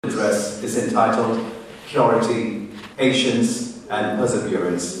address is entitled Purity, Patience and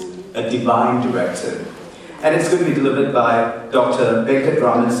Perseverance, a Divine Directive. And it's going to be delivered by Dr.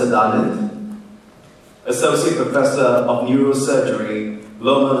 Venkatraman Sadanand, Associate Professor of Neurosurgery,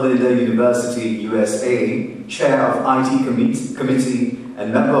 Loma Linda University, USA, Chair of IT Committee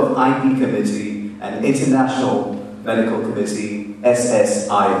and member of IP Committee and International Medical Committee,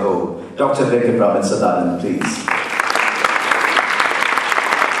 SSIO. Dr. Venkatraman Sadanand, please.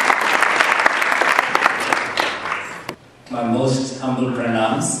 My most humble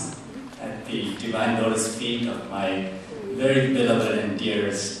pranams at the divine lotus feet of my very beloved and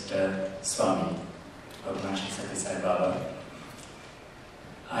dearest Swami, Bhagwan Sri Sathya Sai Baba.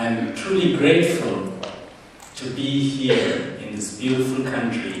 I am truly grateful to be here in this beautiful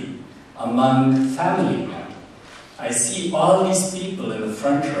country among family. I see all these people in the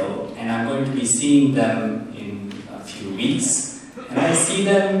front row, and I'm going to be seeing them in a few weeks, and I see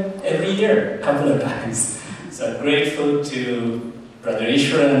them every year, a couple of times. So I'm grateful to Brother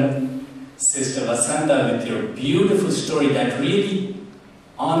Ishwaran, Sister Vasanta, with your beautiful story that really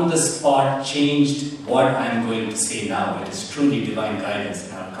on the spot changed what I'm going to say now. It is truly divine guidance,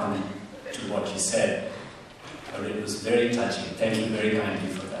 and I'll come to what you said. But it was very touching. Thank you very kindly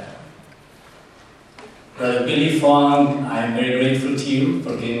for that. Brother Billy Fong, I'm very grateful to you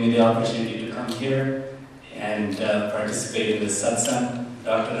for giving me the opportunity to come here and participate in this satsang.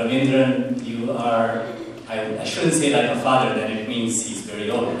 Dr. Ravindran, you are, I shouldn't say like a father, then it means he's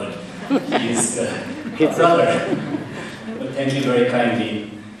very old, but he is a brother. But thank you very kindly.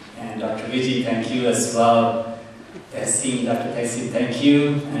 And Dr. Vijay, thank you as well. Tehseen, Dr. Tehseen, thank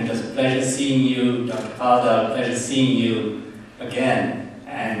you. And it was a pleasure seeing you. Dr. Palda, pleasure seeing you again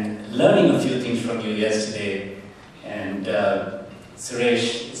and learning a few things from you yesterday. And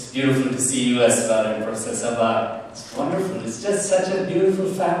Suresh, it's beautiful to see you as well. And Professor Sabha, it's wonderful. It's just such a beautiful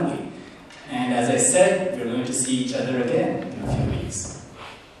family. And as I said, we're going to see each other again in a few weeks.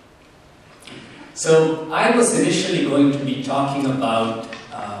 So I was initially going to be talking about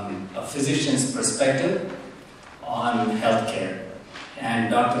a physician's perspective on healthcare. And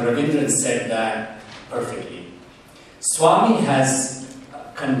Dr. Ravindran said that perfectly. Swami has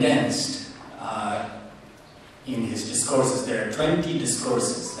condensed in his discourses, there are 20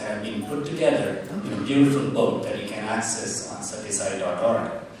 discourses that have been put together in a beautiful book that you can access on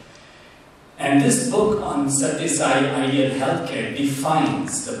satyasai.org. And this book on Satyasai Ideal Healthcare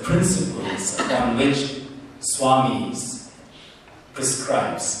defines the principles upon which Swami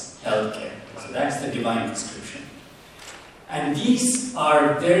prescribes healthcare. So that's the divine prescription. And these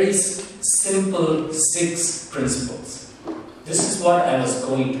are very simple 6 principles. This is what I was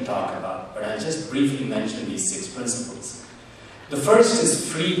going to talk about, but I'll just briefly mention these 6 principles. The first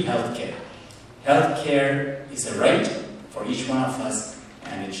is free healthcare. Healthcare is a right for each one of us,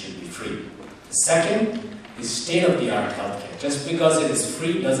 and it should be free. The second is state-of-the-art healthcare. Just because it is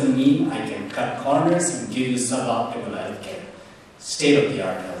free doesn't mean I can cut corners and give you suboptimal healthcare.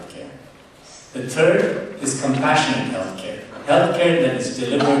 State-of-the-art healthcare. The third is compassionate healthcare. Healthcare that is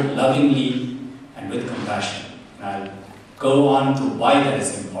delivered lovingly and with compassion. And I'll go on to why that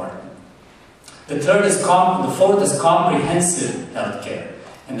is important. The fourth is comprehensive healthcare.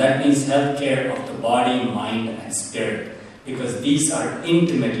 And that means healthcare of the body, mind, and spirit. Because these are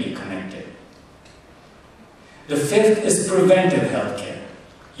intimately connected. The fifth is preventive healthcare.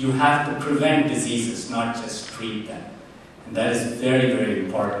 You have to prevent diseases, not just treat them. And that is very, very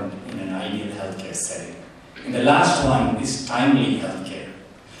important in an ideal healthcare setting. And the last one is timely healthcare.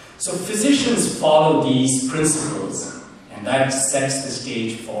 So physicians follow these principles, and that sets the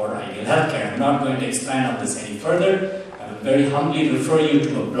stage for ideal healthcare. I'm not going to expand on this any further. I will very humbly refer you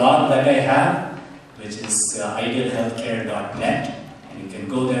to a blog that I have, which is idealhealthcare.net, and you can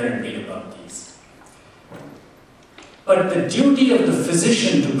go there and read about these. But the duty of the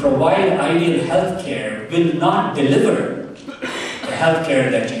physician to provide ideal healthcare will not deliver the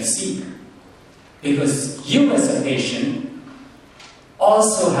healthcare that you seek. Because you as a patient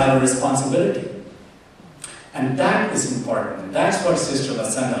also have a responsibility. And that is important. That's what Sister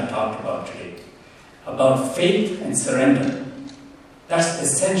Vasanta talked about today. About faith and surrender. That's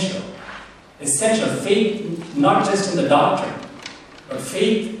essential. Essential faith, not just in the doctor, but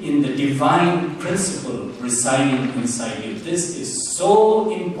faith in the divine principle residing inside you. This is so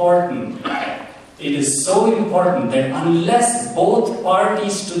important. It is so important that unless both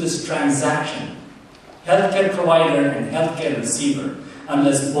parties to this transaction, healthcare provider and healthcare receiver,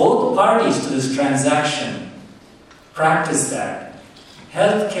 unless both parties to this transaction practice that,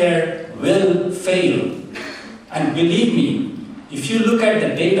 healthcare will fail. And believe me, if you look at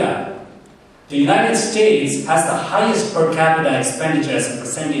the data, The United States has the highest per capita expenditure as a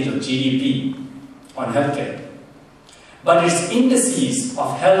percentage of GDP on healthcare. But its indices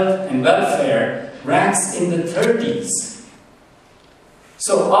of health and welfare ranks in the 30s.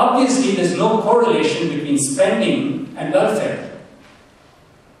 So obviously there's no correlation between spending and welfare.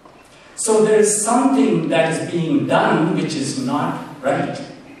 So there is something that is being done which is not right.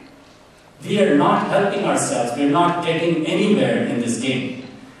 We are not helping ourselves. We are not getting anywhere in this game.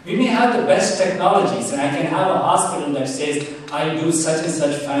 We may have the best technologies, and I can have a hospital that says, I do such and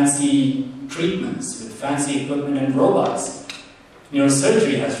such fancy treatments with fancy equipment and robots.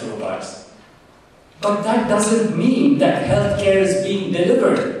 Neurosurgery has robots. But that doesn't mean that healthcare is being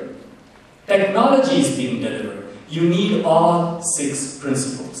delivered. Technology is being delivered. You need all 6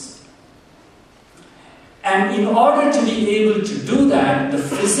 principles. And in order to be able to do that, the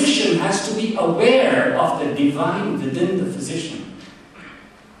physician has to be aware of the divine within the physician.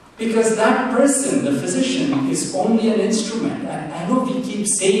 Because that person, the physician, is only an instrument. And I know we keep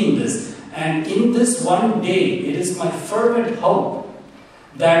saying this. And in this one day, it is my fervent hope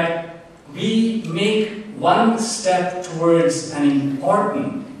that we make one step towards an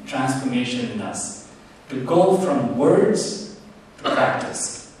important transformation in us. To go from words to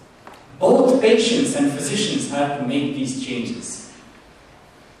practice. Both patients and physicians have to make these changes.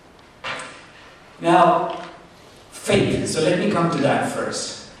 Now, faith. So let me come to that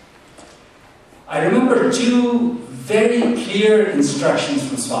first. I remember 2 very clear instructions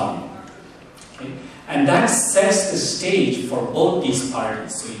from Swami. Okay? And that sets the stage for both these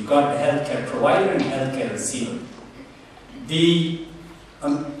parties. So you've got the healthcare provider and healthcare receiver. The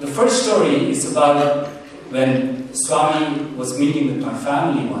first story is about when Swami was meeting with my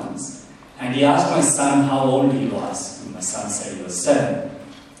family once. And he asked my son how old he was. And my son said he was 7.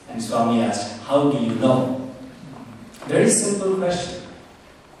 And Swami asked, how do you know? Very simple question.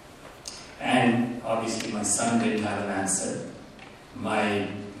 And obviously my son didn't have an answer. My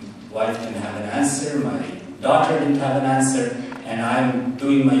wife didn't have an answer. My daughter didn't have an answer. And I'm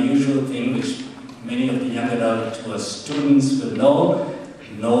doing my usual thing, which many of the young adult who are students will know.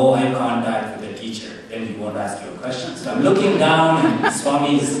 No eye contact with the teacher. Then he won't ask you a question. So I'm looking down and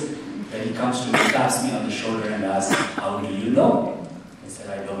Swami's. Then he comes to me, taps me on the shoulder and asks, how do you know? I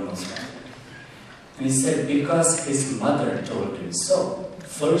said, I don't know, Swami. And he said, because his mother told him so.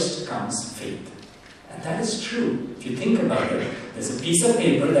 First comes faith. And that is true. If you think about it, there's a piece of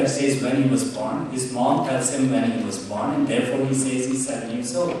paper that says when he was born. His mom tells him when he was born, and therefore he says he's 7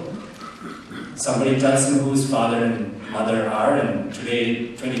 years old. Somebody tells him who his father and mother are, and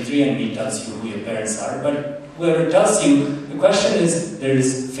today 23andMe tells you who your parents are. But whoever tells you, the question is, there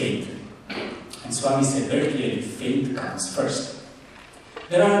is faith. And Swami said very clearly, faith comes first.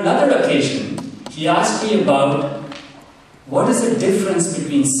 Then on another occasion, he asked me about what is the difference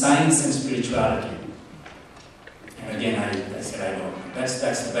between science and spirituality. And again, I said, I don't know. That's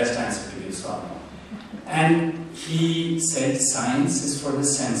the best answer to give, Swami. And he said, science is for the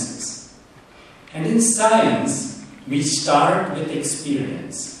senses. And in science, we start with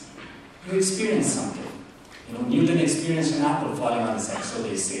experience. You experience something. You know, Newton experienced an apple falling on his head, so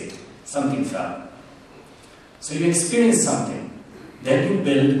they say. Something fell. So you experience something. Then you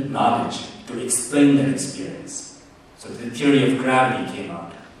build knowledge to explain that experience. So the theory of gravity came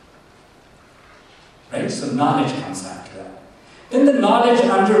out. Right? So knowledge comes after that. Then the knowledge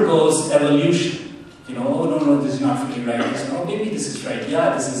undergoes evolution. You know, oh no, this is not really right. Oh, maybe this is right.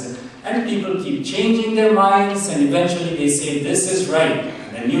 Yeah, this is it. And people keep changing their minds, and eventually they say this is right.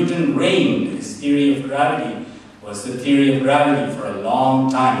 And Newton reigned. His theory of gravity was the theory of gravity for a long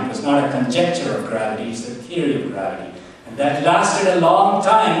time. It was not a conjecture of gravity, it's a theory of gravity. And that lasted a long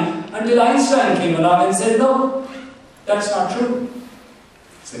time until Einstein came along and said, no, that's not true.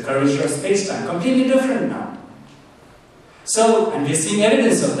 It's the curvature of space-time, completely different now. So, and we're seeing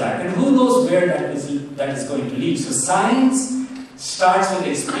evidence of that, and who knows where that is going to lead. So science starts with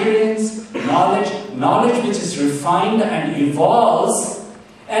experience, knowledge which is refined and evolves.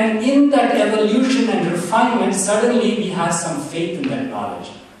 And in that evolution and refinement, suddenly we have some faith in that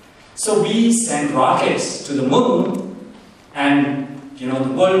knowledge. So we sent rockets to the moon, and the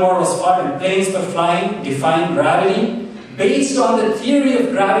World War was fought and planes were flying, defying gravity, based on the theory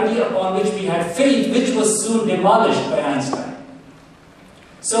of gravity upon which we had faith, which was soon demolished by Einstein.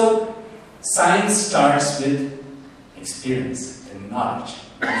 So science starts with experience and knowledge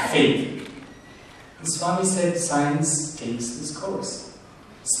and faith. And Swami said science takes this course.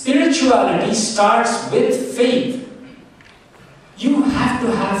 Spirituality starts with faith. You have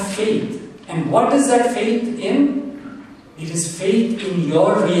to have faith. And what is that faith in? It is faith in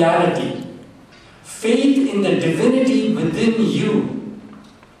your reality. Faith in the divinity within you.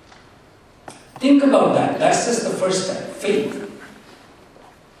 Think about that. That's just the first step, faith.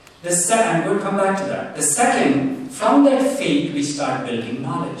 The second, we'll come back to that. The second, from that faith, we start building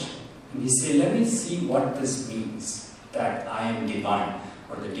knowledge. And we say, let me see what this means, that I am divine,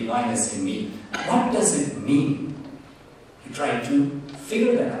 or the divine is in me. What does it mean? You try to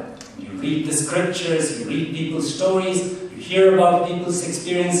figure that out. You read the scriptures, you read people's stories, you hear about people's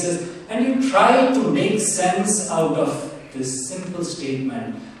experiences, and you try to make sense out of this simple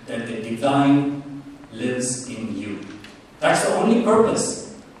statement that the divine lives in you. That's the only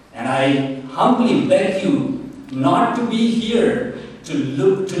purpose. And I humbly beg you not to be here to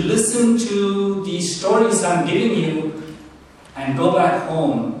listen to these stories I'm giving you and go back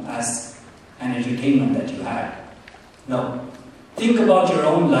home as an entertainment that you had. No. Think about your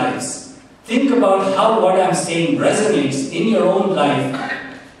own lives. Think about how what I'm saying resonates in your own life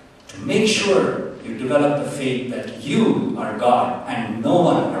to make sure you develop the faith that you are God and no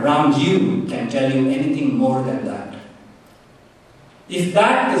one around you can tell you anything more than that. If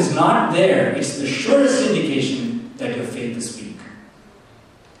that is not there, it's the surest indication that your faith is weak.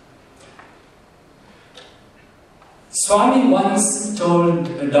 Swami once told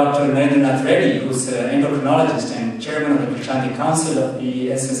Dr. Narendranath Reddy, who's an endocrinologist and chairman of the Prashanti Council of the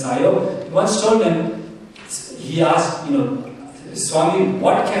SSIO, once told him, he asked, Swami,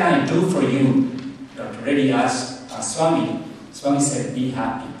 what can I do for you? Dr. Reddy asked Swami. Swami said, be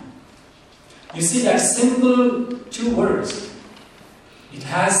happy. You see that simple 2 words, it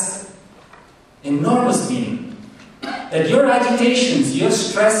has enormous meaning. That your agitations, your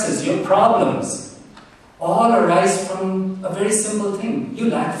stresses, your problems, all arise from a very simple thing. You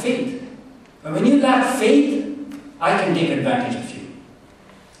lack faith. And when you lack faith, I can take advantage of you.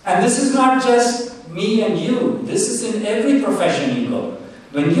 And this is not just me and you. This is in every profession you go.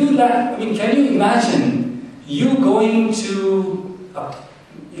 When you lack, can you imagine you going to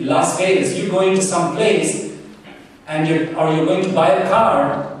Las Vegas, you going to some place, and you're going to buy a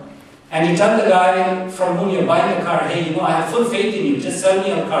car, and you tell the guy from whom you're buying the car, hey, I have full faith in you, just sell me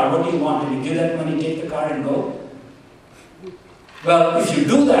your car, what do you want? And you give that money, take the car and go. Well, if you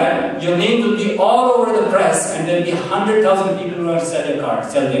do that, your name will be all over the press, and there'll be 100,000 people who want to sell their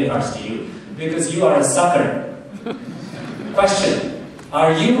cars to you, because you are a sucker. Question,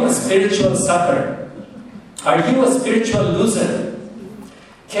 are you a spiritual sucker? Are you a spiritual loser?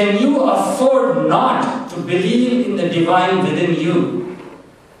 Can you afford not to believe in the divine within you?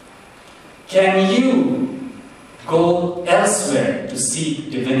 Can you go elsewhere to seek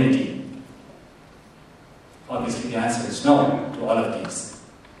divinity? Obviously the answer is no to all of these.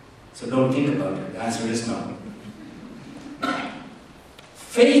 So don't think about it. The answer is no.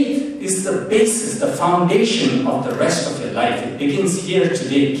 Faith is the basis, the foundation of the rest of your life. It begins here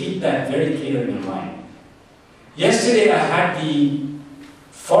today. Keep that very clear in your mind. Yesterday I had the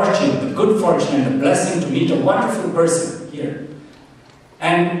good fortune and the blessing to meet a wonderful person here.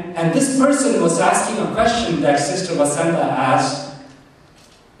 And this person was asking a question that Sister Vasanta asked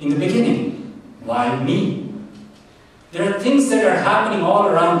in the beginning. Why me? There are things that are happening all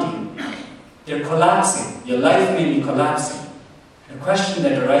around you. They're collapsing. Your life may be collapsing. The question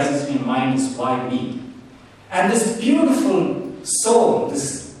that arises in your mind is, why me? And this beautiful soul,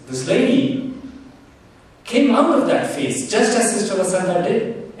 this lady, came out of that phase, just as Sister Vasanta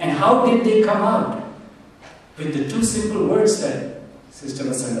did. And how did they come out? With the 2 simple words that Sister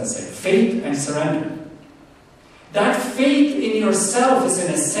Vasanta said, faith and surrender. That faith in yourself is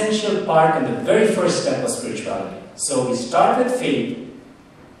an essential part and the very first step of spirituality. So we start with faith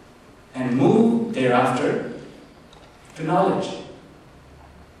and move thereafter to knowledge.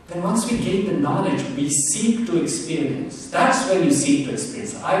 Then once we gain the knowledge, we seek to experience. That's when you seek to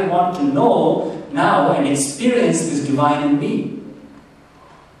experience. I want to know now and experience this divine in me.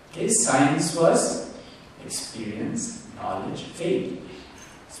 Okay, science was experience, knowledge, faith.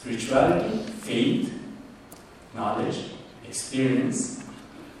 Spirituality, faith, knowledge, experience,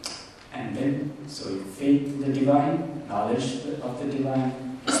 and then, so faith in the divine, knowledge of the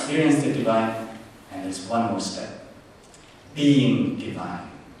divine, experience the divine, and there's one more step, being divine.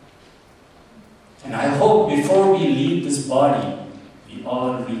 And I hope before we leave this body, we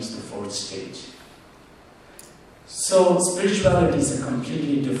all reach the 4th stage. So spirituality is a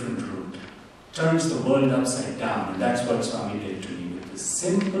completely different route. Turns the world upside down, and that's what Swami did to me with this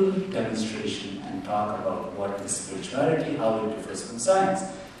simple demonstration and talk about what is spirituality, how it differs from science.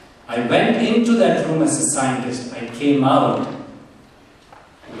 I went into that room as a scientist. I came out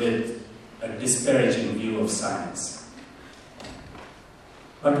with a disparaging view of science,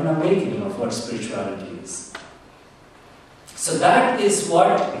 but an awakening of what spirituality is. So that is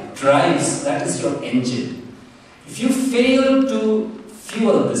what drives, that is your engine. If you fail to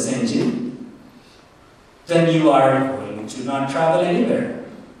fuel this engine, then you are going to not travel anywhere.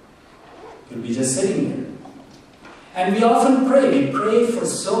 You'll be just sitting there. And we often pray. We pray for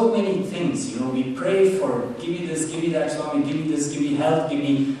so many things. We pray for, give me this, give me that, Swami, give me this, give me health, give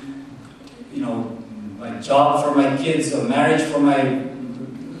me, my job for my kids, or marriage for my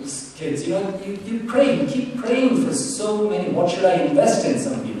kids. You pray, you keep praying for so many. What should I invest in?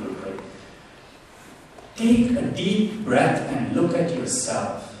 Some people pray. Take a deep breath and look at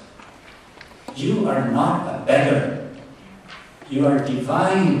yourself. You are not a beggar. You are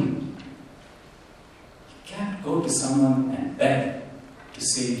divine. You can't go to someone and beg to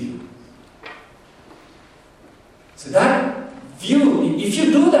save you. So that view, if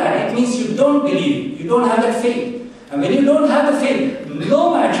you do that, it means you don't believe. You don't have that faith. And when you don't have the faith,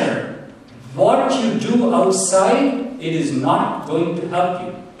 no matter what you do outside, it is not going to help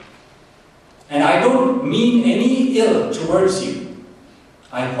you. And I don't mean any ill towards you.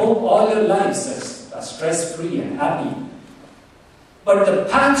 I hope all your lives are stress-free and happy. But the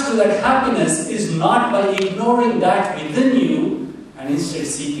path to that happiness is not by ignoring that within you and instead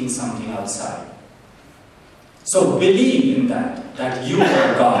seeking something outside. So believe in that you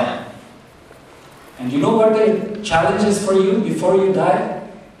are God. And you know what the challenge is for you before you die?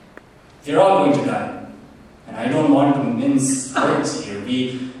 You're all going to die. And I don't want to mince words here.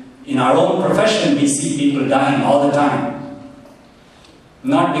 In our own profession, we see people dying all the time.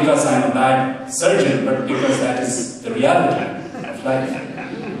 Not because I'm a bad surgeon, but because that is the reality of life.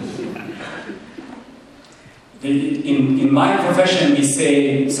 In my profession, we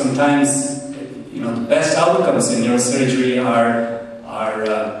say sometimes, the best outcomes in neurosurgery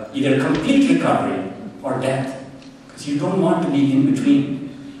are either complete recovery or death. Because you don't want to be in between.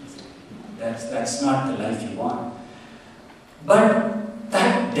 That's not the life you want. But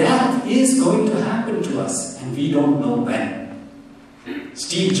that death is going to happen to us, and we don't know when.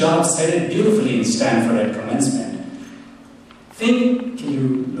 Steve Jobs said it beautifully in Stanford at commencement. Can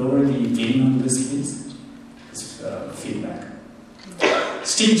you lower the gain on this, please? This feedback.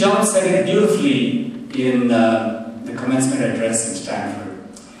 Steve Jobs said it beautifully in the commencement address in Stanford,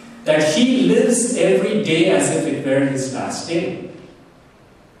 that he lives every day as if it were his last day.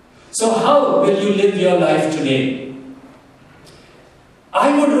 So how will you live your life today?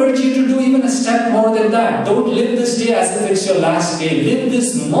 I would urge you to do even a step more than that. Don't live this day as if it's your last day. Live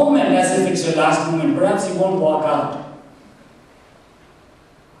this moment as if it's your last moment. Perhaps you won't walk out.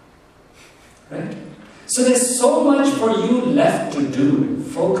 Right? So there's so much for you left to do.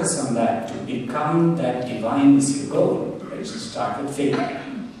 Focus on that, to become that divine is your goal. Right? So start with faith.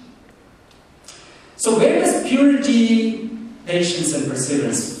 So where does purity, patience, and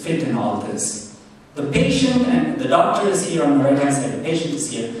perseverance fit in all this? The patient and the doctor is here on the right-hand side, the patient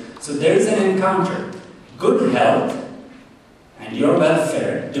is here. So there is an encounter. Good health and your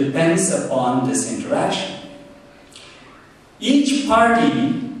welfare depends upon this interaction. Each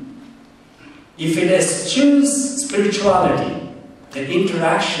party, if it eschews spirituality, the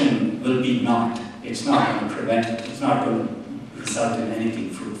interaction will be naught. It's not going to prevent it. It's not going to result in anything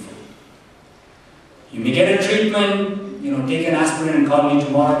fruitful. You may get a treatment, take an aspirin and call me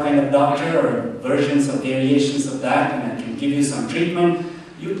tomorrow kind of doctor, or versions or variations of that, and I can give you some treatment.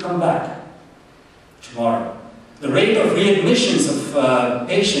 You come back tomorrow. The rate of readmissions of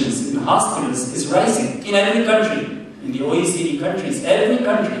patients in hospitals is rising in every country. In the OECD countries, every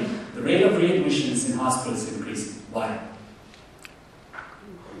country, the rate of readmissions in hospitals is increasing. Why?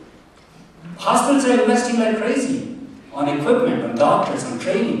 Hospitals are investing like crazy on equipment, on doctors, on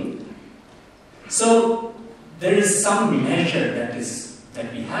training. So there is some measure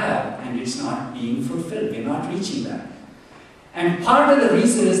that we have, and it's not being fulfilled. We're not reaching that. And part of the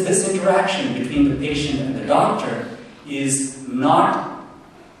reason is this interaction between the patient and the doctor is not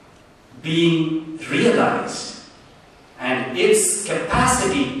being realized, and its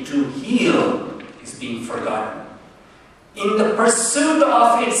capacity to heal is being forgotten. In the pursuit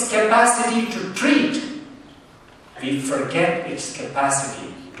of its capacity to treat, we forget its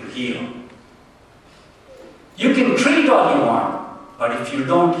capacity to heal. You can treat all you want, but if you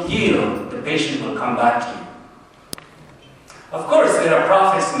don't heal, the patient will come back to you. Of course, there are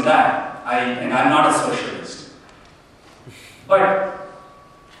profits in that, and I'm not a socialist. But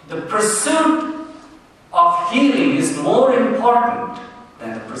the pursuit of healing is more important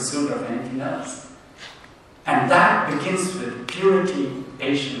than the pursuit of anything else. And that begins with purity,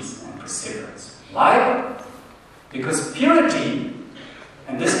 patience, and perseverance. Why? Because purity,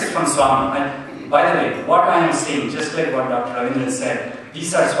 and this is from Swami. By the way, what I am saying, just like what Dr. Ravindran said,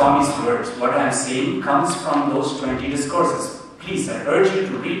 these are Swami's words. What I am saying comes from those 20 discourses. Please, I urge you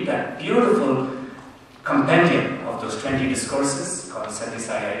to read that beautiful compendium of those 20 discourses called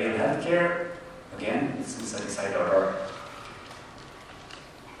Satisai Ideal Healthcare, again, it's insecticide.org.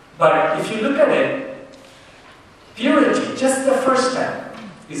 But if you look at it, purity, just the first step,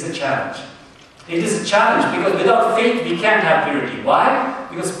 is a challenge. It is a challenge because without faith we can't have purity. Why?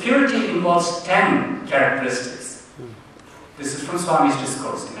 Because purity involves 10 characteristics. This is from Swami's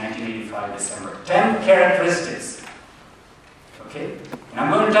discourse in 1985, December. 10 characteristics. Okay? And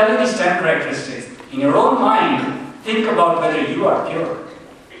I'm going to tell you these 10 characteristics. In your own mind, think about whether you are pure.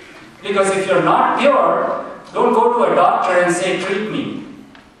 Because if you're not pure, don't go to a doctor and say, treat me.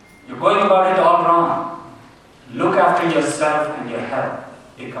 You're going about it all wrong. Look after yourself and your health.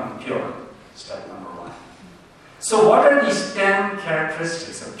 Become pure. Step number 1. So what are these 10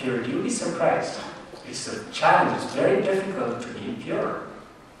 characteristics of purity? You'll be surprised. It's a challenge. It's very difficult to be pure.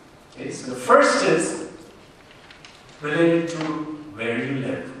 Okay, so the first is related to where you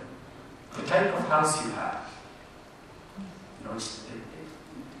live. The type of house you have. You know,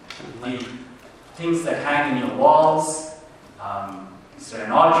 the things that hang in your walls. Is there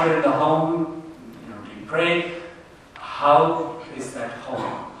an altar in the home? You know, do you pray? How is that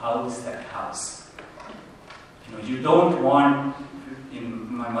home? How is that house? You know, you don't want,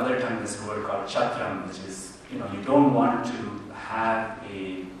 in my mother tongue, this word called chatram, which is, you know, you don't want to have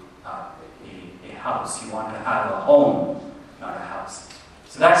a house. You want to have a home, not a house.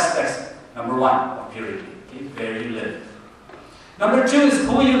 So that's number 1 of purity. Okay, where you live. Number 2 is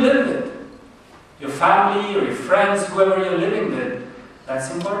who you live with. Your family or your friends, whoever you're living with, that's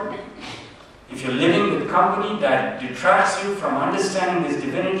important. If you're living with company that detracts you from understanding this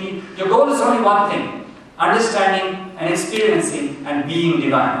divinity, your goal is only one thing: understanding and experiencing and being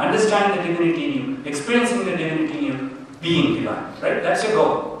divine. Understanding the divinity in you, experiencing the divinity in you, being divine. Right? That's your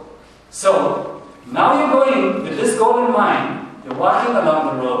goal. So, now you're going with this goal in mind, you're walking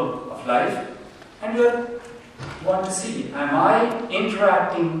along the road of life, and you want to see, am I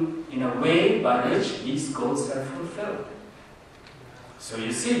interacting in a way by which these goals are fulfilled? So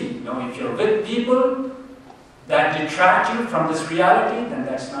you see, you know, if you're with people that detract you from this reality, then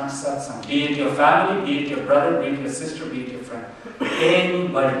that's not satsang. Be it your family, be it your brother, be it your sister, be it your friend.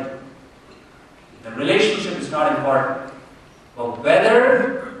 Anybody. The relationship is not important. But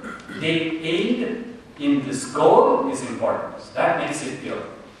whether they aid in this goal is important. So that makes it pure.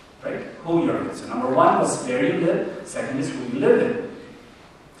 Right? Who you're with. So number 1 was where you live. Second is who you live with.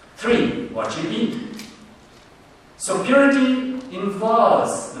 3, what you eat. So purity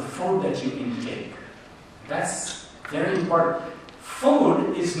involves the food that you intake. That's very important.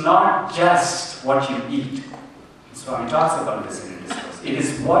 Food is not just what you eat. Swami talks about this in the discourse. It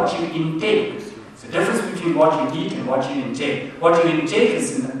is what you intake. It's the difference between what you eat and what you intake. What you intake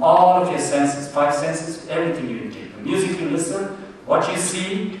is in all of your senses, 5 senses, everything you intake. The music you listen, what you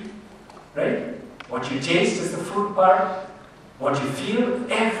see, right? What you taste is the food part. What you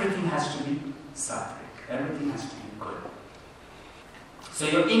feel, everything has to be sattvic. Everything has to be good. So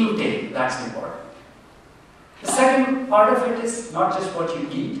your intake, that's important. The second part of it is not just what you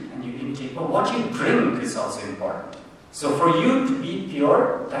eat and you intake, but what you drink is also important. So for you to be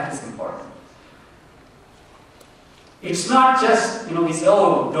pure, that is important. It's not just, you know, we say,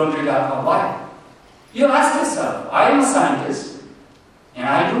 oh, don't drink alcohol. Why? You ask yourself, I am a scientist, and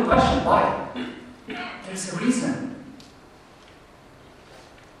I do question why. There's a reason.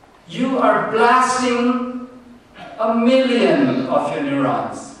 You are blasting 1,000,000 of your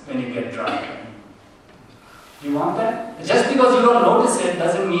neurons when you get drunk. You want that? Just because you don't notice it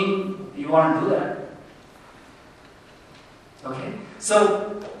doesn't mean you want to do that. Okay?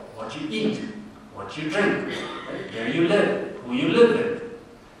 So, what you eat, what you drink, right? Where you live, who you live with.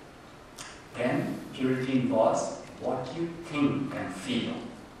 Then, purity involves what you think and feel.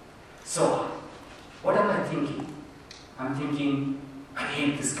 So, what am I thinking? I'm thinking, I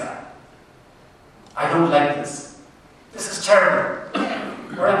hate this guy. I don't like this. This is terrible.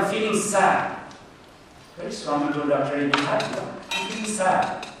 Or I'm feeling sad. Right? Swami told Dr. Abel Hatha, I'm feeling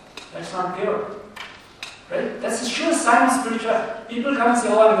sad. That's not pure. Right? That's a sure sign of spirituality. People come and say,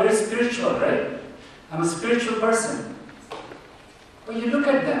 oh, I'm very spiritual, right? I'm a spiritual person. But you look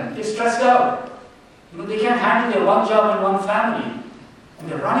at them, they're stressed out. You know, they can't handle their one job and one family. And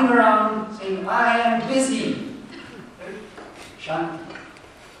they're running around saying, I am busy. Right? Shanti.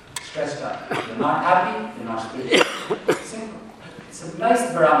 Stressed out. They're not happy, they're not spiritual. It's simple. It's a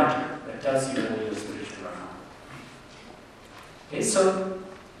nice barometer that tells you whether you're spiritual or not. Okay, so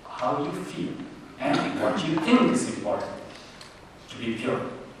how you feel and what you think is important to be pure.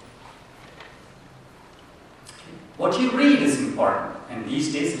 Okay. What you read is important. And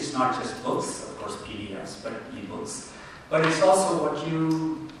these days it's not just books, of course PDFs, but e-books. But it's also what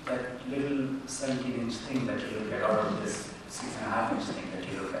you, that little 17-inch thing that you look at, or this 6.5-inch thing that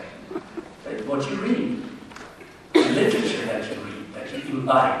you look at. Right? What you read, the literature that you read, that you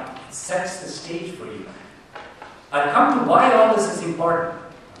imbibe, it sets the stage for you. I'll come to why all this is important.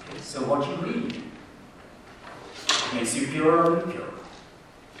 Okay? So what you read makes you pure or impure.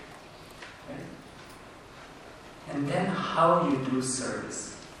 Okay? And then how you do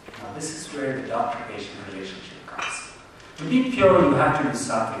service. Now this is where the doctor-patient relationship comes. To be pure, you have to do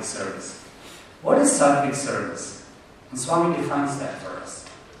sattvic service. What is sattvic service? And Swami defines that for us.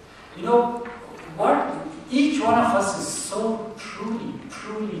 You know, what each one of us is so truly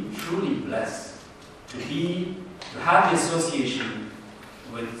blessed to have the association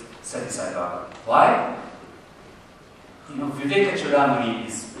with Sathya Sai Baba. Why? You know, Viveka Chudamani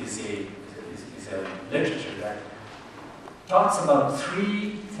is a literature that talks about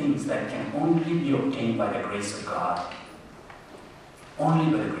 3 things that can only be obtained by the grace of God.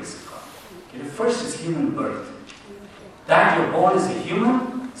 Only by the grace of God. Okay, the first is human birth. That you're born as a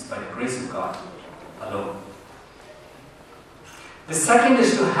human is by the grace of God alone. The second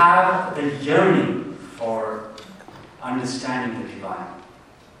is to have the yearning for understanding the divine.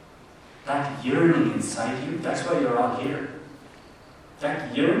 That yearning inside you, that's why you're all here.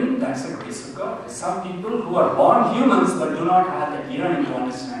 That yearning, that's the grace of God. There's some people who are born humans but do not have that yearning to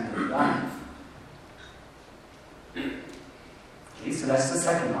understand the divine. Okay, so that's the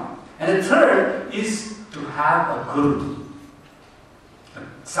second one. And the third is to have a guru.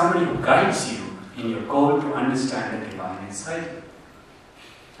 Somebody who guides you in your goal to understand the divine inside you.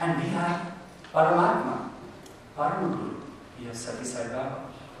 And we have Paramatma, Paramaguru. We have Sathya Sai Baba.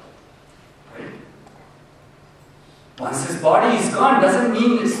 Right? Once his body is gone, doesn't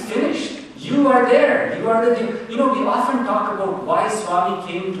mean it's finished. You are there. You are the. You know, we often talk about why Swami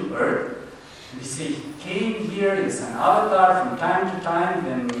came to earth. We say he came here as an avatar from time to time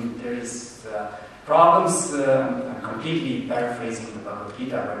when there is problems. I'm completely paraphrasing the Bhagavad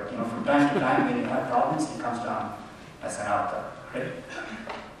Gita, but from time to time when you have problems, he comes down as an avatar. Right?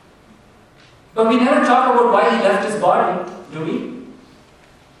 But we never talk about why he left his body, do we?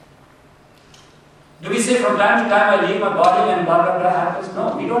 Do we say from time to time I leave my body and blah blah blah happens?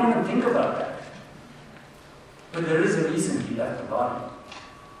 No, we don't even think about that. But there is a reason he left the body.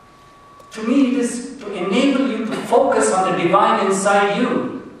 To me, it is to enable you to focus on the divine inside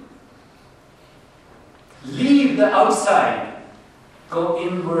you. Leave the outside, go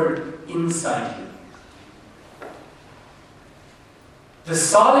inward inside you. The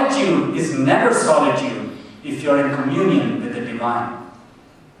solitude is never solitude if you're in communion with the divine.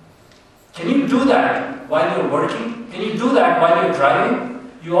 Can you do that while you're working? Can you do that while you're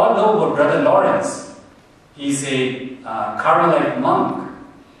driving? You all know about Brother Lawrence. He's a Carmelite monk.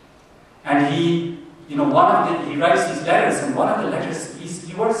 And he writes these letters, and one of the letters,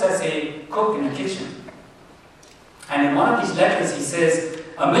 he works as a cook in a kitchen. And in one of these letters he says,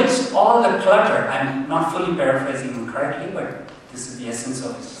 amidst all the clutter, I'm not fully paraphrasing him correctly, but this is the essence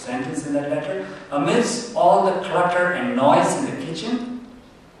of his sentence in that letter. Amidst all the clutter and noise in the kitchen,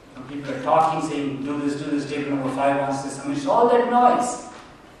 people are talking, saying, do this, table number 5 wants this. Amidst all that noise,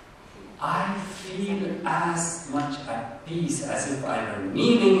 I feel as much at peace as if I were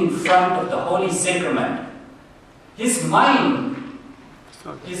kneeling in front of the Holy Sacrament. His mind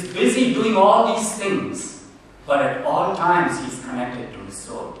is busy doing all these things, but at all times he's connected to his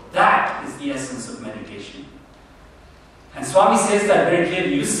soul. That is the essence of meditation. And Swami says that very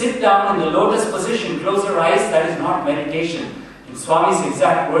clearly. You sit down in the lotus position, close your eyes, that is not meditation. In Swami's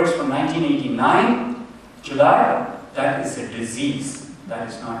exact words from 1989, July, that is a disease. That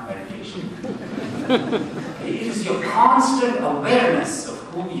is not meditation. It is your constant awareness of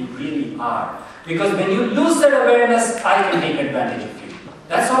who you really are. Because when you lose that awareness, I can take advantage of you.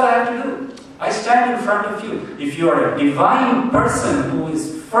 That's all I have to do. I stand in front of you. If you are a divine person who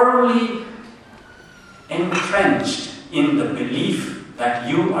is firmly entrenched in the belief that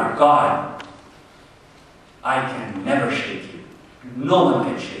you are God, I can never shake you. No one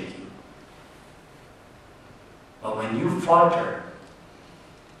can shake you. But when you falter,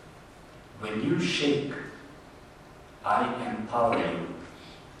 when you shake, I empower you.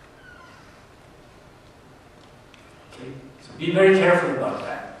 Okay? So be very careful about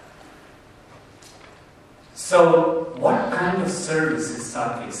that. So, what kind of service is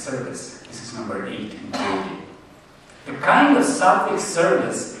sattvic service? This is number 8 in Yogi. The kind of sattvic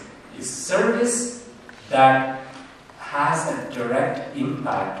service is service that has a direct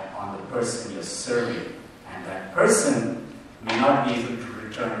impact on the person you're serving. And that person may not be able to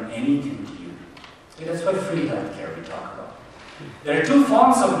return anything to you. So that's what free healthcare we talk about. There are 2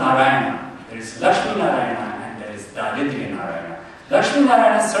 forms of Narayana. There is Lakshmi Narayana and there is Daditya Narayana. Lakshmi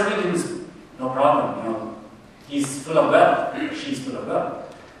Narayana serving is no problem. He's full of wealth. She's full of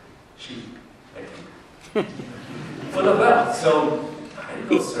wealth. She I think. Full of wealth. So,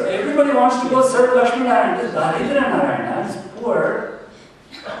 everybody wants to go serve Lakshmi Narayana. This Daridra Narayana is poor.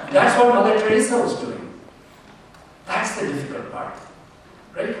 That's what Mother Teresa was doing. That's the difficult part.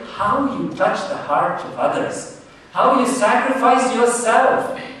 Right? How you touch the heart of others. How you sacrifice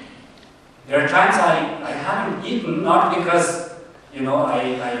yourself. There are times I haven't eaten, not because,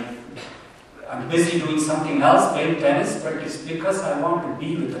 I'm busy doing something else, playing tennis, but it's because I want to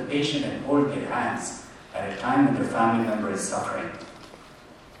be with the patient and hold their hands at a time when their family member is suffering.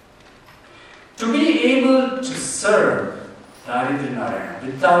 To be able to serve Daridra Narayana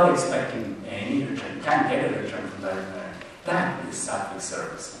without expecting any return, you can't get a return from Daridra Narayana, that is sattvic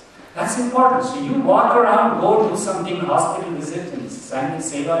service. That's important. So you walk around, go do something, hospital visit, and stand in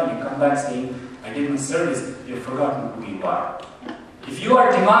seva, and you come back saying, I did my service, you've forgotten who you are. If you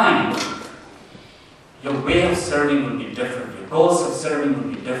are divine, your way of serving will be different. Your goals of serving will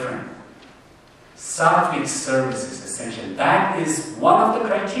be different. Sattvic service is essential. That is one of the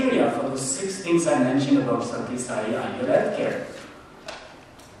criteria for those 6 things I mentioned about Sathya Sai Ideal Healthcare.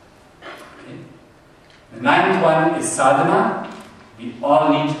 Okay. The 9th one is sadhana. We all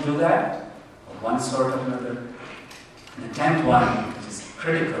need to do that, of one sort or another. And the 10th one, which is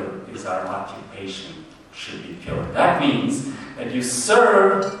critical, is our occupation should be pure. That means that you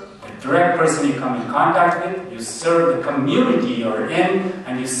serve the direct person you come in contact with, you serve the community you're in,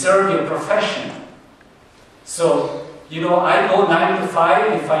 and you serve your profession. So, I go 9 to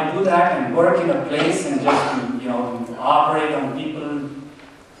 5, if I do that and work in a place and just, operate on people,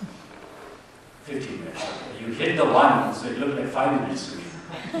 15 minutes. You hit the 1, so it looked like 5 minutes to me.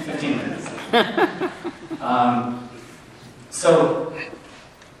 15 minutes.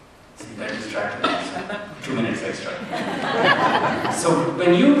 See, that distracted me. So 2 minutes extra. So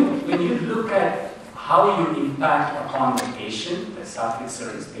when you look at how you impact upon the patient, the sattvic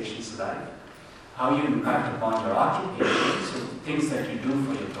service patient's life, how you impact upon your occupation, so things that you do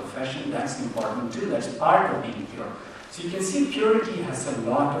for your profession, that's important too. That's part of being pure. So you can see purity has a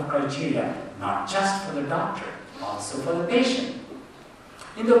lot of criteria, not just for the doctor, also for the patient.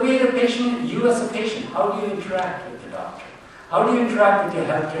 In the way the patient, you as a patient, how do you interact with the doctor? How do you interact with your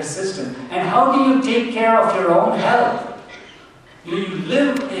healthcare system? And how do you take care of your own health? You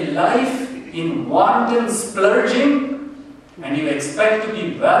live a life in wanton splurging, and you expect to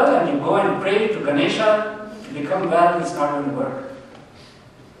be well, and you go and pray to Ganesha to become well. It's not going to work.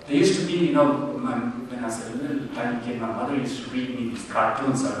 There used to be, when I was a little tiny kid, my mother used to read me these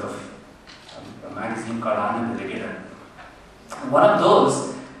cartoons out of a magazine called Anand Vigata. One of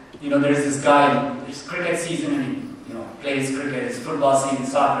those, there's this guy, it's cricket season, and he plays cricket, it's football season,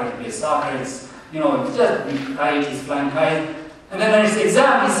 soccer, he plays soccer, it's just kite, he's flying kite. And then when it's the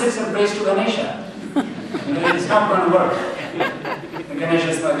exam, he sits and prays to Ganesha. It's not going to work.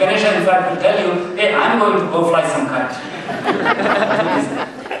 Ganesha in fact will tell you, hey, I'm going to go fly some kite.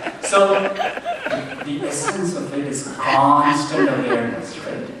 So, the essence of it is constant awareness,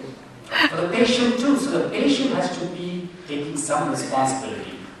 right? For the patient too, so the patient has to be taking some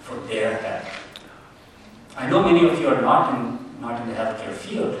responsibility for their health. I know many of you are not in the healthcare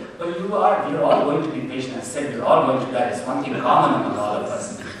field, but you are. We're all going to be patient. I said we're all going to die. It's one thing common among all of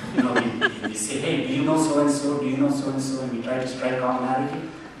us. We say, hey, do you know so-and-so? Do you know so-and-so? And we try to strike commonality.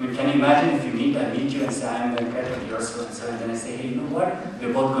 I mean, can you imagine if you I meet you and say, I'm Venkat and you're so-and-so, and then I say, hey, you know what?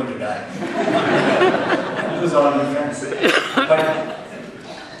 We're both going to die. I lose all my friends. But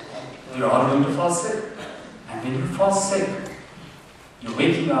we're all going to fall sick. And when you fall sick, you're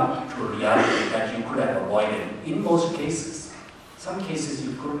waking up to a reality that you could have avoided in most cases. Some cases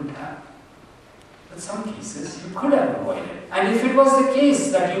you couldn't have. But some cases you could have avoided. And if it was the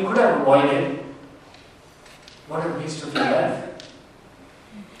case that you could have avoided, what a waste of your life.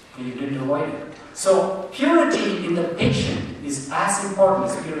 You didn't avoid it. So purity in the patient is as important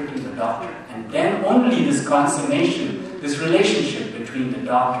as purity in the doctor. And then only this consummation, this relationship between the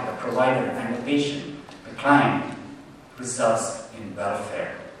doctor, the provider, and the patient, the client, results in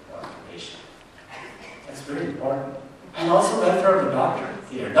welfare of the patient. That's very important. And also welfare of the doctor.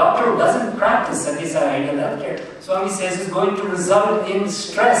 A doctor who doesn't practice Sathya Sai Ideal Healthcare, Swami says, is going to result in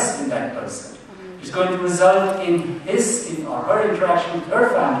stress in that person. It's going to result in his or her interaction with her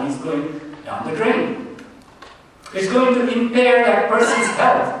family is going down the drain. It's going to impair that person's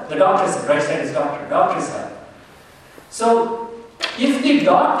health. The doctor's health, right side is doctor's health. So, if the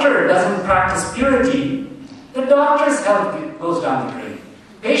doctor doesn't practice purity, the doctor's health goes down the drain.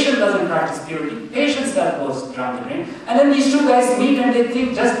 Patient doesn't practice purity, patient's health goes down the drain. And then these two guys meet and they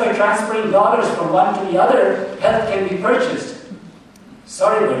think just by transferring dollars from one to the other, health can be purchased.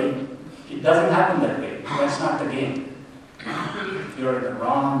 Sorry, buddy. It doesn't happen that way. That's not the game. You're in the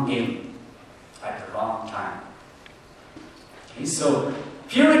wrong game. at the wrong time. Okay, so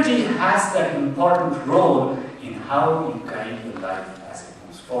purity has that important role in how you guide your life as it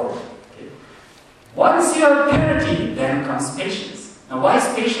moves forward. Okay? Once you have purity, then comes patience. Now, why is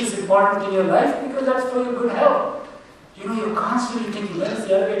patience important in your life? Because that's for your good health. You know, you're constantly thinking, when is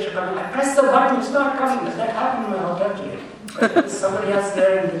the elevator coming? I press the button, it's not coming. Does that happen in my hotel today? Right? There's somebody else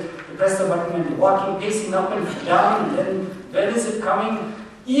there, and you press the button and you're walking, pacing up and down, and then when is it coming?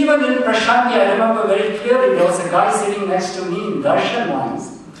 Even in Prashanti, I remember very clearly, there was a guy sitting next to me in Darshan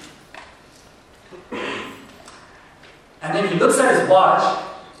once. And then he looks at his watch,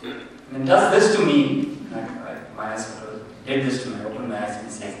 and then does this to me. My eyes did this to me, I opened my eyes and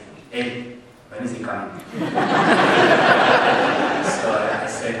he says, "Hey, when is he coming?" So I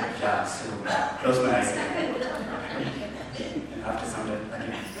said, "Yeah, so close my eyes again." And after some time,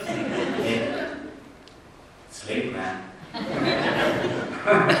 again, "Hey, it's late, man."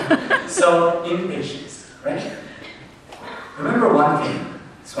 So, impatience, right? Remember one thing,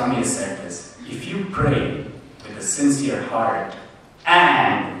 Swami has said this: if you pray with a sincere heart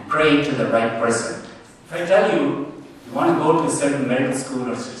and pray to the right person. If I tell you, you want to go to a certain medical school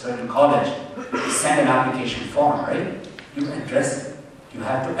or a certain college, you send an application form, right? You address it. You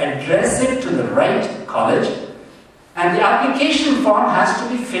have to address it to the right college, and the application form has to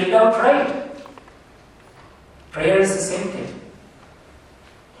be filled out right. Prayer is the same thing.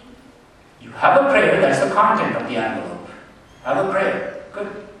 You have a prayer, that's the content of the envelope. Have a prayer,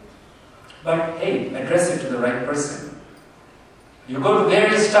 good. But hey, address it to the right person. You go to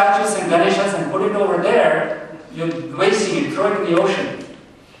various statues and Ganeshas and put it over there, you're wasting it, throw it in the ocean.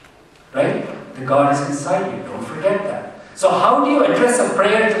 Right? The God is inside you, don't forget that. So how do you address a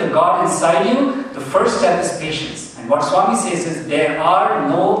prayer to the God inside you? The first step is patience. And what Swami says is, there are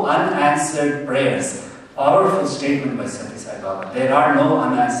no unanswered prayers. Powerful statement by Satya Sai Baba. There are no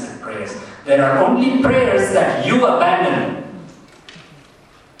unanswered prayers. There are only prayers that you abandon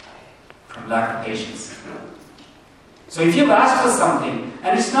from lack of patience. So if you've asked for something,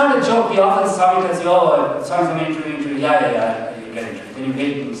 and it's not a joke, we often Swami tells you, "Oh, Swami's an interview, yeah, you get interview." Then you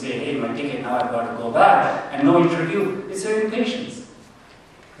wait and you say, "Hey, my ticket, now I've got to go back," and no interview. It's your impatience.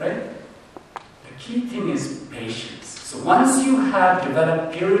 Right? The key thing is patience. So once you have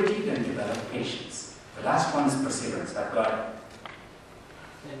developed purity, then develop patience. The last one is perseverance. I've got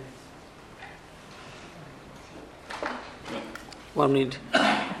one minute.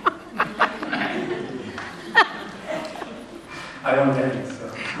 I won't tell you, so.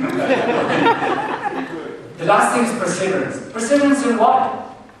 The last thing is perseverance. Perseverance in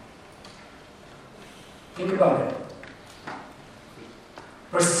what? Think about it.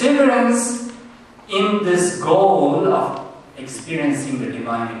 Perseverance in this goal of experiencing the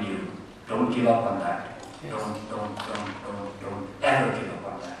divine in you. Don't give up on that. Don't ever give up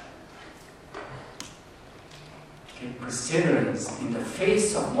on that. Okay, perseverance in the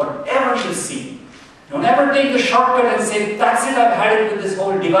face of whatever you see. Don't ever take the shortcut and say, "That's it, I've had it with this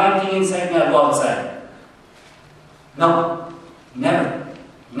whole divine thing inside me, I'll go outside." No, never,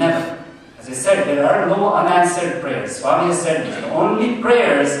 never. As I said, there are no unanswered prayers. Swami has said this. The only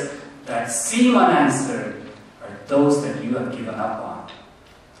prayers that seem unanswered are those that you have given up on.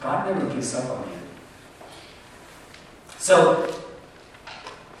 God never gives up on you. So,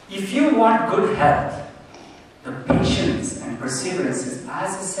 if you want good health, the patience and perseverance is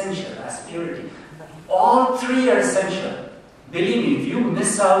as essential as purity. All three are essential. Believe me, if you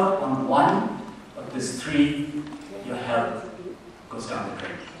miss out on one of these three, your health goes down the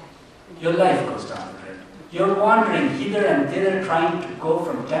drain. Your life goes down the drain. You're wandering hither and thither, trying to go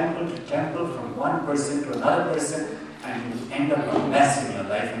from temple to temple, from one person to another person, and you end up a mess in your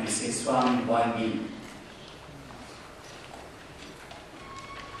life, and you say, "Swami, why me?"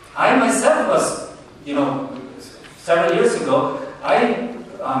 I myself was, several years ago, a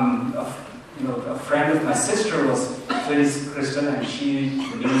friend of my sister was Phyllis Crystal, and she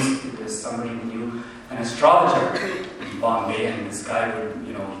knew there's somebody who knew an astrologer in Bombay, and this guy would,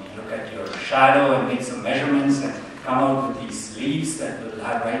 look at your shadow and make some measurements and come out with these leaves that will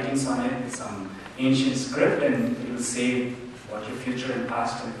have writings on it, some ancient script, and it will say what your future and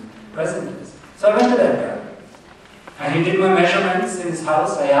past and present is. So I went to that guy, and he did my measurements in his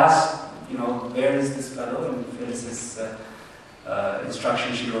house. I asked, where is this fellow? And Phyllis's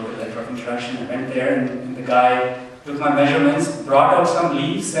instruction, she wrote a letter of introduction. I went there, and the guy took my measurements, brought out some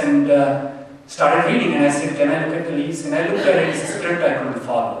leaves, and started reading. And I said, "Can I look at the leaves?" And I looked at it. It's a script I couldn't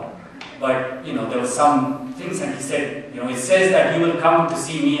follow. But, there were some things, and he said, it says that you will come to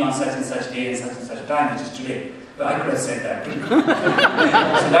see me on such and such day and such time, which is today. But I could have said that too.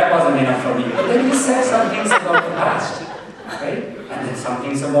 So that wasn't enough for me. But then he said some things about the past, right? And then some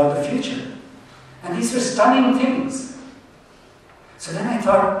things about the future. And these were stunning things. So then I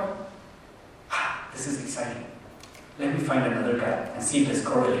thought, this is exciting. Let me find another guy and see if there's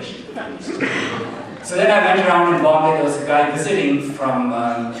correlation. So then I went around in Bombay. There was a guy visiting from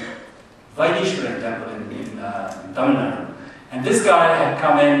Vaidishwaran temple in Tamil Nadu. And this guy had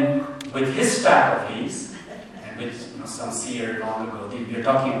come in with his stack of leaves, and with some seer long ago. We are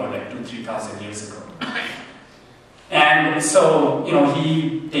talking about like 2,000-3,000 years ago. And so,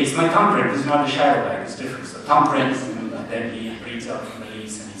 he takes my thumbprint. This is not the shadow bag, it's different. So thumbprints, and then he reads out from the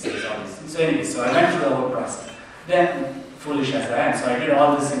leaves and he says all these things. So anyway, so I went through the whole process. Then, foolish as I am, so I did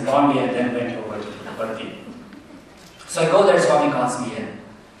all this in Bombay and then went over to Puttaparthi. So I go there, Swami calls me in.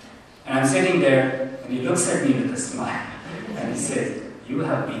 And I'm sitting there, and he looks at me with a smile. And he says, you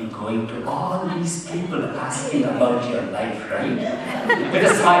have been going to all these people asking about your life, right? With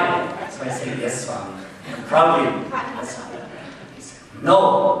a smile. So I said, yes, Swami. Proudly. He said,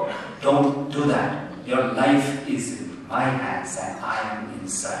 no, don't do that. Your life is in my hands and I am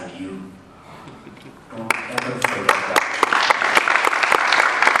inside you. Don't ever forget that.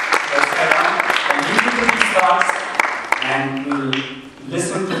 And we'll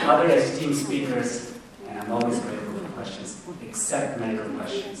listen to other esteemed speakers, and I'm always grateful for questions, except medical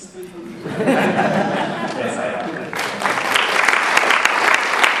questions. Yes, I am.